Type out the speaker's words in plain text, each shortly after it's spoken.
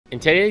In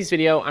today's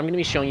video, I'm going to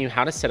be showing you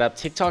how to set up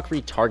TikTok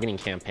retargeting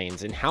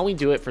campaigns and how we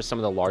do it for some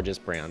of the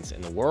largest brands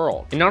in the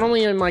world. And not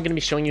only am I going to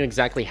be showing you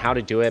exactly how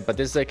to do it, but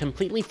this is a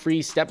completely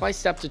free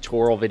step-by-step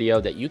tutorial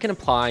video that you can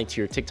apply to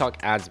your TikTok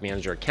Ads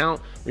Manager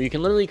account, where you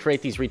can literally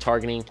create these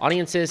retargeting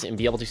audiences and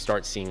be able to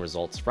start seeing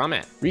results from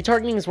it.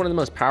 Retargeting is one of the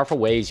most powerful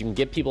ways you can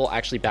get people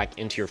actually back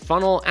into your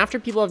funnel after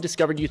people have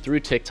discovered you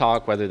through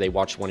TikTok, whether they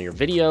watched one of your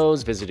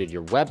videos, visited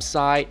your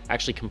website,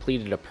 actually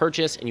completed a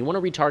purchase, and you want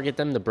to retarget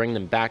them to bring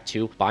them back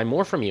to buy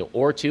more from you,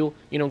 or to,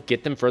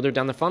 get them further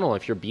down the funnel.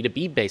 If you're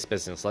B2B based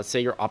business, let's say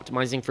you're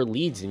optimizing for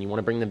leads and you want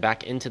to bring them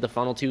back into the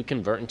funnel to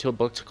convert into a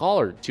booked call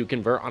or to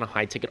convert on a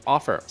high ticket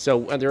offer. So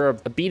whether you're a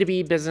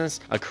B2B business,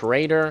 a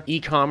creator,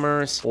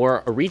 e-commerce,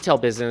 or a retail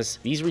business,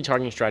 these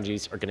retargeting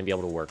strategies are going to be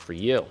able to work for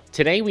you.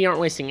 Today, we aren't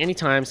wasting any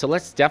time, so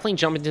let's definitely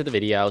jump into the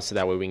video so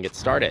that way we can get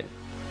started.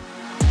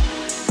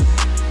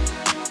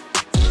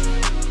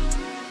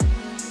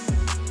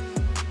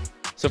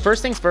 So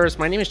first things first,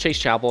 my name is Chase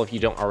Chappell. If you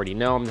don't already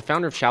know, I'm the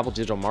founder of Chappell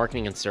Digital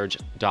Marketing and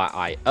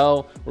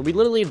Surge.io, where we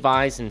literally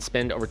advise and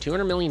spend over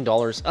 $200 million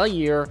a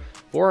year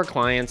for our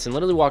clients and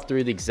literally walk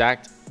through the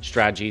exact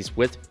strategies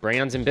with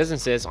brands and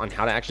businesses on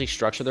how to actually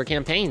structure their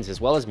campaigns as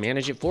well as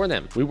manage it for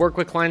them. We work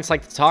with clients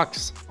like The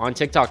Talks on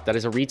TikTok, that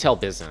is a retail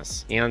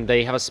business, and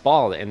they have a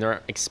spa and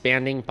they're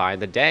expanding by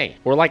the day.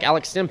 Or like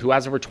Alex Stimp, who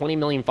has over 20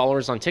 million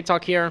followers on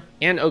TikTok here,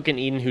 and Oak and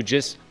Eden, who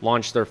just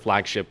launched their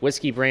flagship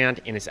whiskey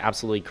brand and is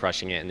absolutely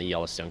crushing it in the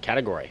Yellowstone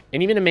category.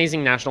 And even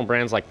amazing national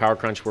brands like Power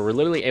Crunch, where we're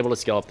literally able to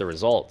scale up the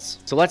results.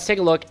 So let's take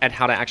a look at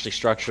how to actually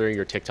structure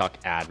your TikTok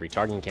ad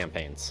retargeting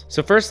campaigns.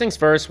 So first things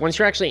first, once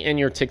you're actually in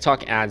your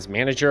TikTok Ads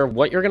Manager,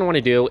 what you're going to want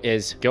to do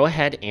is go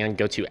ahead and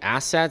go to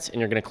Assets, and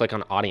you're going to click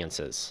on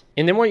Audiences.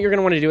 And then what you're going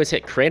to want to do is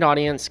hit Create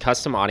Audience,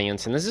 Custom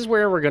Audience. And this is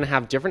where we're going to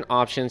have different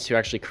options to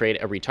actually create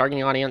a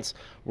retargeting audience.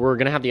 We're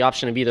going to have the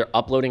option of either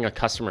uploading a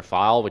customer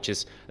file, which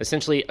is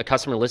essentially a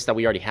customer list that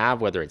we already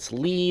have, whether it's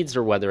leads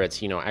or whether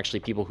it's,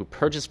 actually people who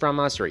purchased from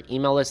us, or an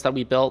email list that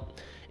we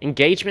built.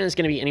 Engagement is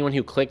going to be anyone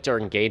who clicked or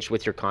engaged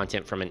with your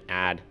content from an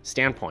ad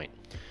standpoint.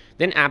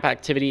 Then app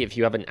activity, if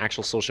you have an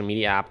actual social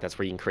media app, that's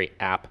where you can create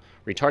app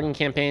retargeting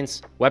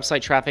campaigns.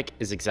 Website traffic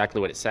is exactly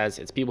what it says.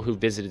 It's people who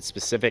visited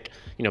specific,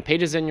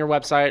 pages in your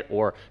website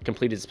or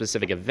completed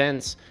specific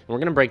events. And we're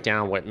going to break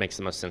down what makes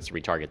the most sense to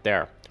retarget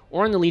there.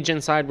 Or on the lead gen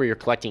side, where you're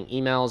collecting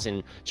emails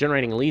and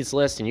generating a leads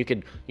list, and you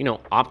could,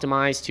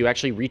 optimize to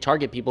actually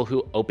retarget people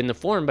who opened the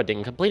form but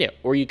didn't complete it.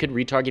 Or you could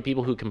retarget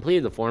people who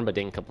completed the form but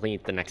didn't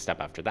complete the next step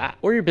after that.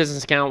 Or your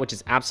business account, which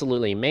is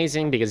absolutely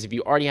amazing, because if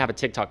you already have a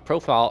TikTok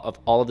profile of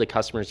all of the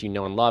customers you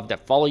know and love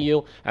that follow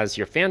you as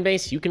your fan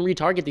base, you can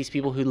retarget these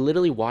people who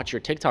literally watch your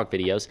TikTok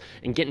videos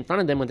and get in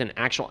front of them with an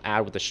actual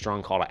ad with a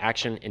strong call to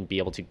action and be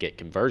able to get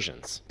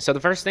conversions. So the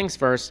first things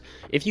first,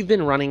 if you've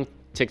been running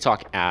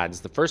TikTok ads,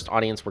 the first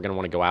audience we're going to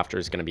want to go after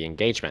is going to be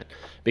engagement,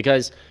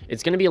 because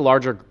it's going to be a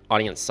larger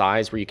audience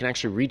size where you can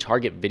actually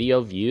retarget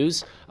video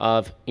views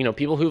of,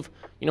 people who've,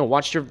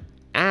 watched your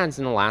ads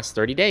in the last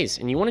 30 days.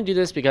 And you want to do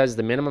this because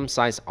the minimum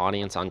size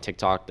audience on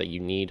TikTok that you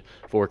need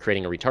for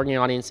creating a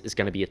retargeting audience is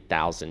going to be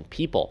 1,000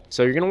 people.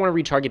 So you're going to want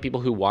to retarget people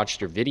who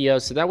watched your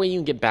videos, so that way you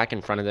can get back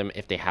in front of them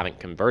if they haven't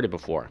converted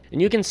before. And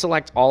you can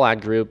select all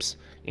ad groups,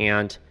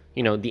 and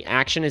the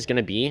action is going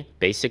to be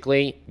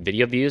basically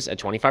video views at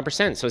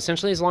 25%. So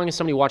essentially, as long as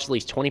somebody watched at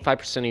least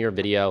 25% of your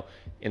video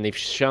and they've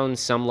shown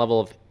some level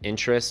of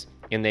interest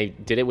and they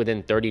did it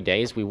within 30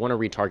 days, we want to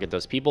retarget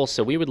those people.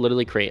 So we would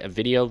literally create a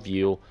video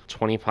view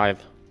 25%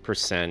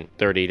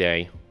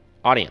 30-day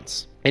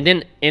audience. And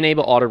then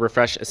enable auto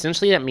refresh.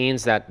 Essentially, that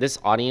means that this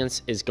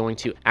audience is going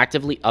to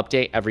actively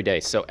update every day.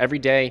 So every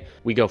day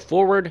we go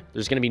forward,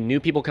 there's going to be new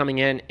people coming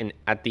in, and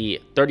at the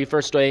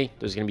 31st day,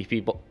 there's going to be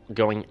people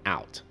going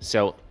out.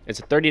 So it's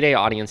a 30-day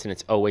audience, and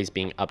it's always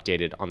being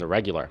updated on the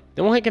regular.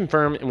 Then we'll hit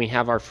confirm, and we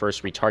have our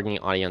first retargeting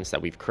audience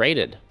that we've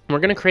created. And we're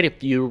going to create a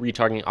few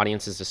retargeting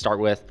audiences to start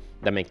with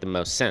that make the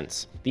most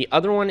sense. The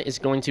other one is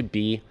going to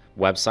be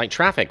website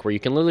traffic, where you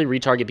can literally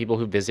retarget people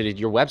who visited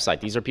your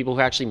website. These are people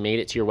who actually made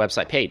it to your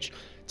website page.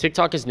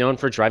 TikTok is known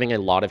for driving a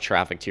lot of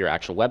traffic to your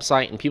actual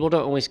website, and people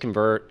don't always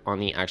convert on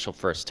the actual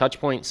first touch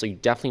point. So you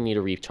definitely need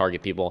to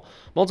retarget people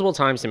multiple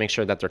times to make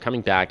sure that they're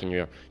coming back and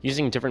you're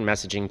using different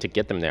messaging to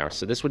get them there.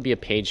 So this would be a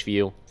page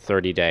view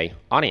 30-day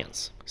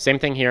audience. Same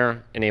thing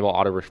here, enable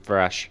auto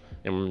refresh,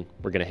 and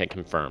we're going to hit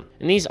confirm.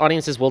 And these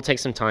audiences will take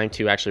some time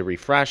to actually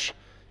refresh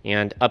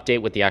and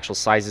update with the actual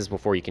sizes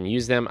before you can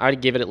use them.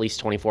 I'd give it at least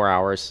 24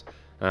 hours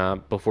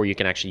before you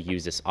can actually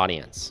use this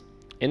audience.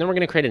 And then we're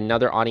going to create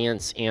another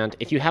audience. And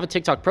if you have a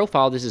TikTok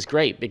profile, this is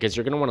great, because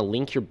you're going to want to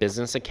link your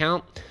business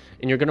account,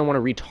 and you're going to want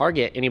to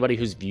retarget anybody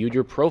who's viewed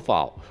your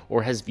profile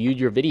or has viewed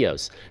your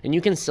videos. And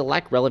you can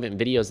select relevant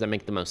videos that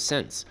make the most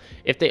sense.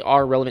 If they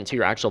are relevant to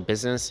your actual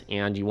business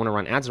and you want to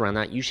run ads around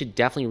that, you should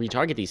definitely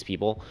retarget these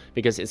people,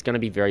 because it's going to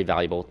be very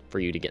valuable for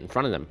you to get in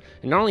front of them.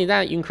 And not only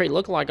that, you can create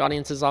lookalike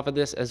audiences off of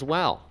this as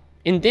well.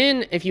 And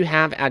then if you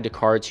have add to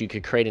carts, you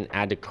could create an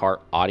add to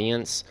cart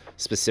audience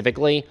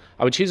specifically.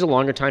 I would choose a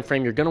longer time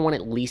frame. You're going to want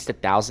at least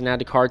 1,000 add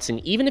to carts. And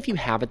even if you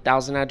have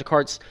 1,000 add to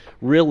carts,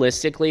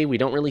 realistically, we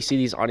don't really see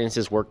these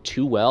audiences work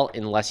too well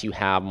unless you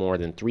have more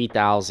than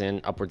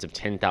 3,000, upwards of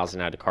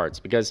 10,000 add to carts,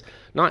 because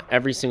not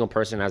every single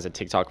person has a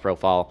TikTok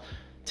profile.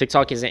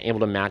 TikTok isn't able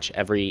to match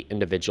every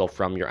individual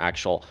from your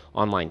actual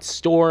online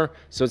store.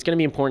 So it's going to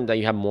be important that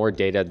you have more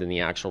data than the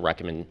actual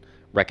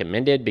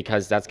recommended,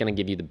 because that's going to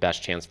give you the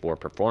best chance for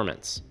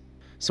performance.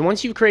 So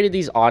once you've created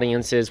these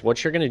audiences,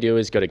 what you're going to do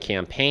is go to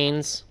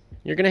campaigns,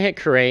 you're going to hit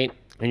create,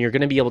 and you're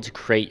going to be able to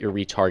create your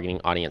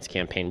retargeting audience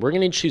campaign. We're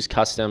going to choose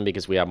custom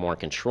because we have more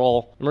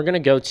control, and we're going to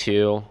go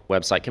to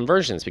website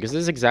conversions because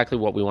this is exactly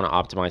what we want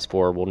to optimize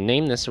for. We'll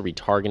name this a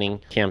retargeting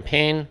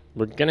campaign.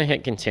 We're going to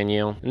hit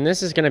continue, and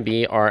this is going to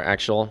be our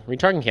actual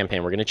retargeting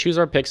campaign. We're going to choose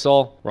our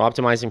pixel. We're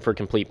optimizing for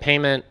complete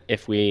payment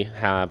if we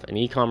have an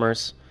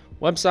e-commerce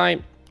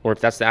website, or if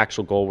that's the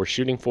actual goal we're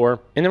shooting for.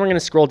 And then we're going to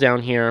scroll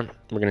down here.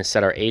 We're going to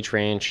set our age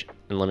range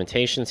and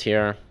limitations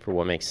here for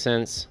what makes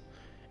sense.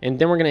 And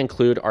then we're going to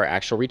include our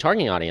actual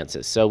retargeting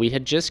audiences. So we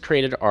had just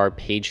created our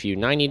page view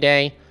 90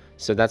 day.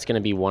 So that's going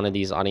to be one of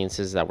these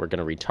audiences that we're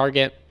going to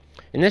retarget.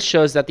 And this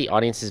shows that the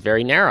audience is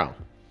very narrow.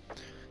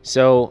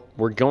 So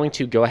we're going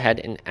to go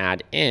ahead and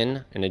add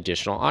in an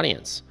additional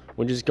audience,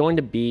 which is going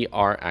to be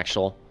our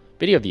actual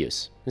video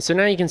views. And so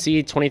now you can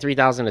see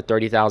 23,000 to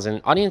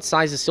 30,000. Audience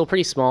size is still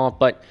pretty small,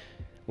 but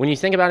when you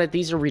think about it,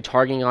 these are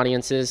retargeting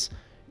audiences.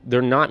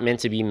 They're not meant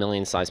to be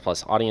million size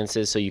plus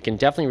audiences. So you can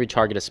definitely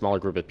retarget a smaller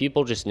group of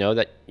people. Just know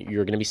that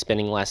you're going to be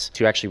spending less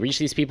to actually reach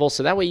these people.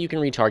 So that way you can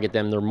retarget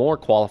them. They're more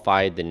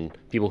qualified than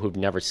people who've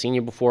never seen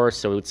you before.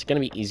 So it's going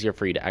to be easier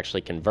for you to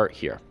actually convert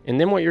here. And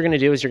then what you're going to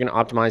do is you're going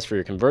to optimize for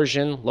your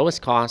conversion,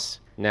 lowest cost,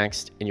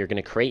 next, and you're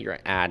going to create your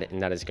ad,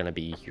 and that is going to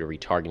be your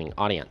retargeting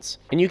audience.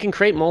 And you can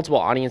create multiple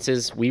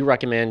audiences. We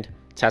recommend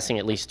testing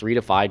at least 3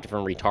 to 5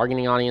 different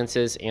retargeting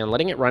audiences and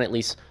letting it run at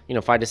least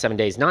 5 to 7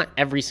 days. Not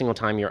every single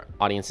time your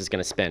audience is going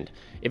to spend.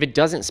 If it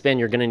doesn't spend,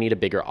 you're going to need a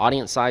bigger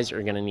audience size, or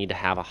you're going to need to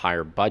have a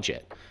higher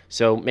budget.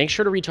 So make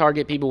sure to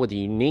retarget people with a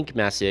unique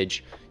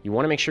message. You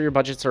want to make sure your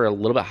budgets are a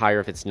little bit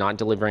higher if it's not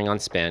delivering on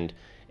spend.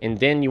 And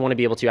then you want to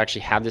be able to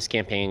actually have this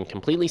campaign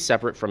completely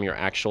separate from your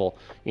actual,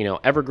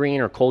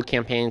 evergreen or cold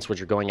campaigns,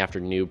 which are going after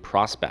new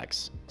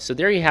prospects. So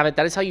there you have it.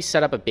 That is how you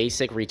set up a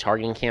basic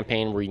retargeting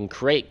campaign where you can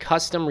create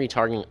custom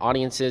retargeting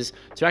audiences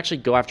to actually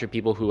go after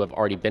people who have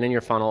already been in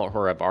your funnel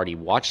or have already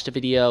watched a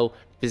video,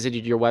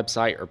 visited your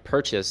website, or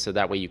purchased, so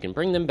that way you can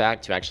bring them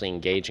back to actually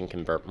engage and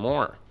convert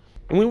more.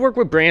 And we work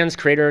with brands,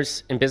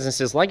 creators, and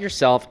businesses like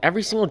yourself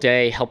every single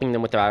day, helping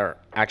them with our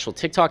actual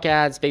TikTok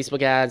ads,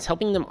 Facebook ads,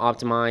 helping them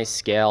optimize,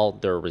 scale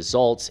their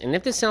results. And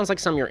if this sounds like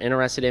something you're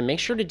interested in, make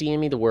sure to DM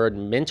me the word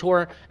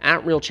mentor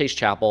at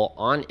 @RealChaseChappell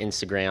on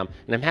Instagram.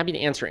 And I'm happy to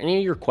answer any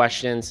of your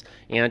questions.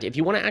 And if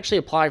you want to actually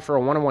apply for a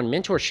one-on-one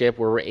mentorship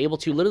where we're able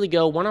to literally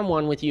go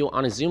one-on-one with you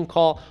on a Zoom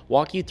call,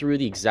 walk you through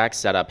the exact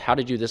setup, how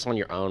to do this on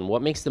your own,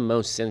 what makes the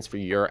most sense for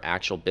your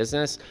actual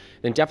business,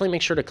 then definitely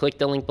make sure to click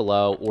the link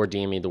below or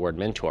DM me the word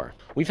mentor.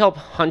 We've helped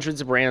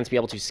hundreds of brands be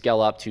able to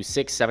scale up to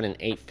 6, 7, and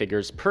 8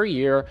 figures per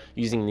year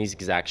using these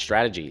exact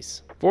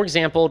strategies. For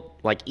example,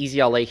 like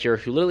Easy LA here,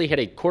 who literally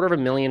hit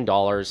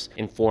 $250,000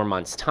 in 4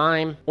 months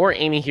time, or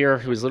Amy here,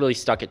 who is literally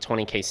stuck at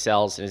 20K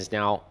sales and is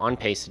now on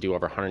pace to do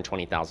over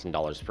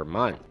 $120,000 per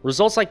month.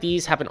 Results like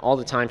these happen all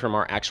the time from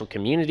our actual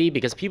community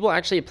because people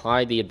actually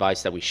apply the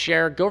advice that we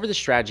share, go over the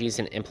strategies,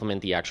 and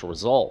implement the actual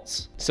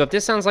results. So if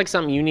this sounds like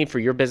something you need for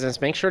your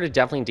business, make sure to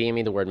definitely DM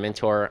me the word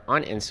mentor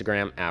on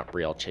Instagram at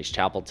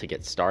 @RealChaseChappell to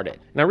get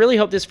started. And I really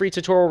hope this free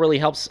tutorial really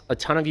helps a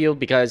ton of you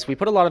because we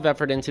put a lot of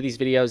effort into these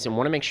videos and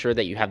want to make sure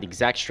that you have the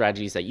exact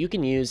strategies that you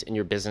can use in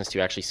your business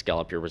to actually scale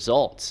up your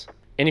results.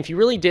 And if you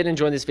really did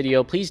enjoy this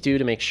video, please do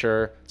to make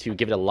sure to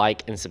give it a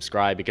like and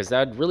subscribe because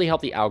that would really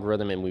help the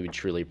algorithm and we would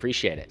truly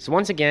appreciate it. So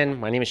once again,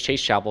 my name is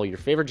Chase Chappell, your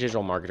favorite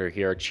digital marketer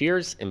here.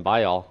 Cheers and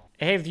bye all.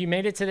 Hey, if you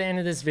made it to the end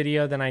of this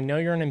video, then I know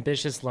you're an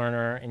ambitious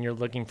learner and you're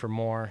looking for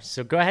more.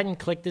 So go ahead and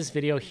click this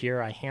video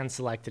here. I hand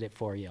selected it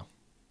for you.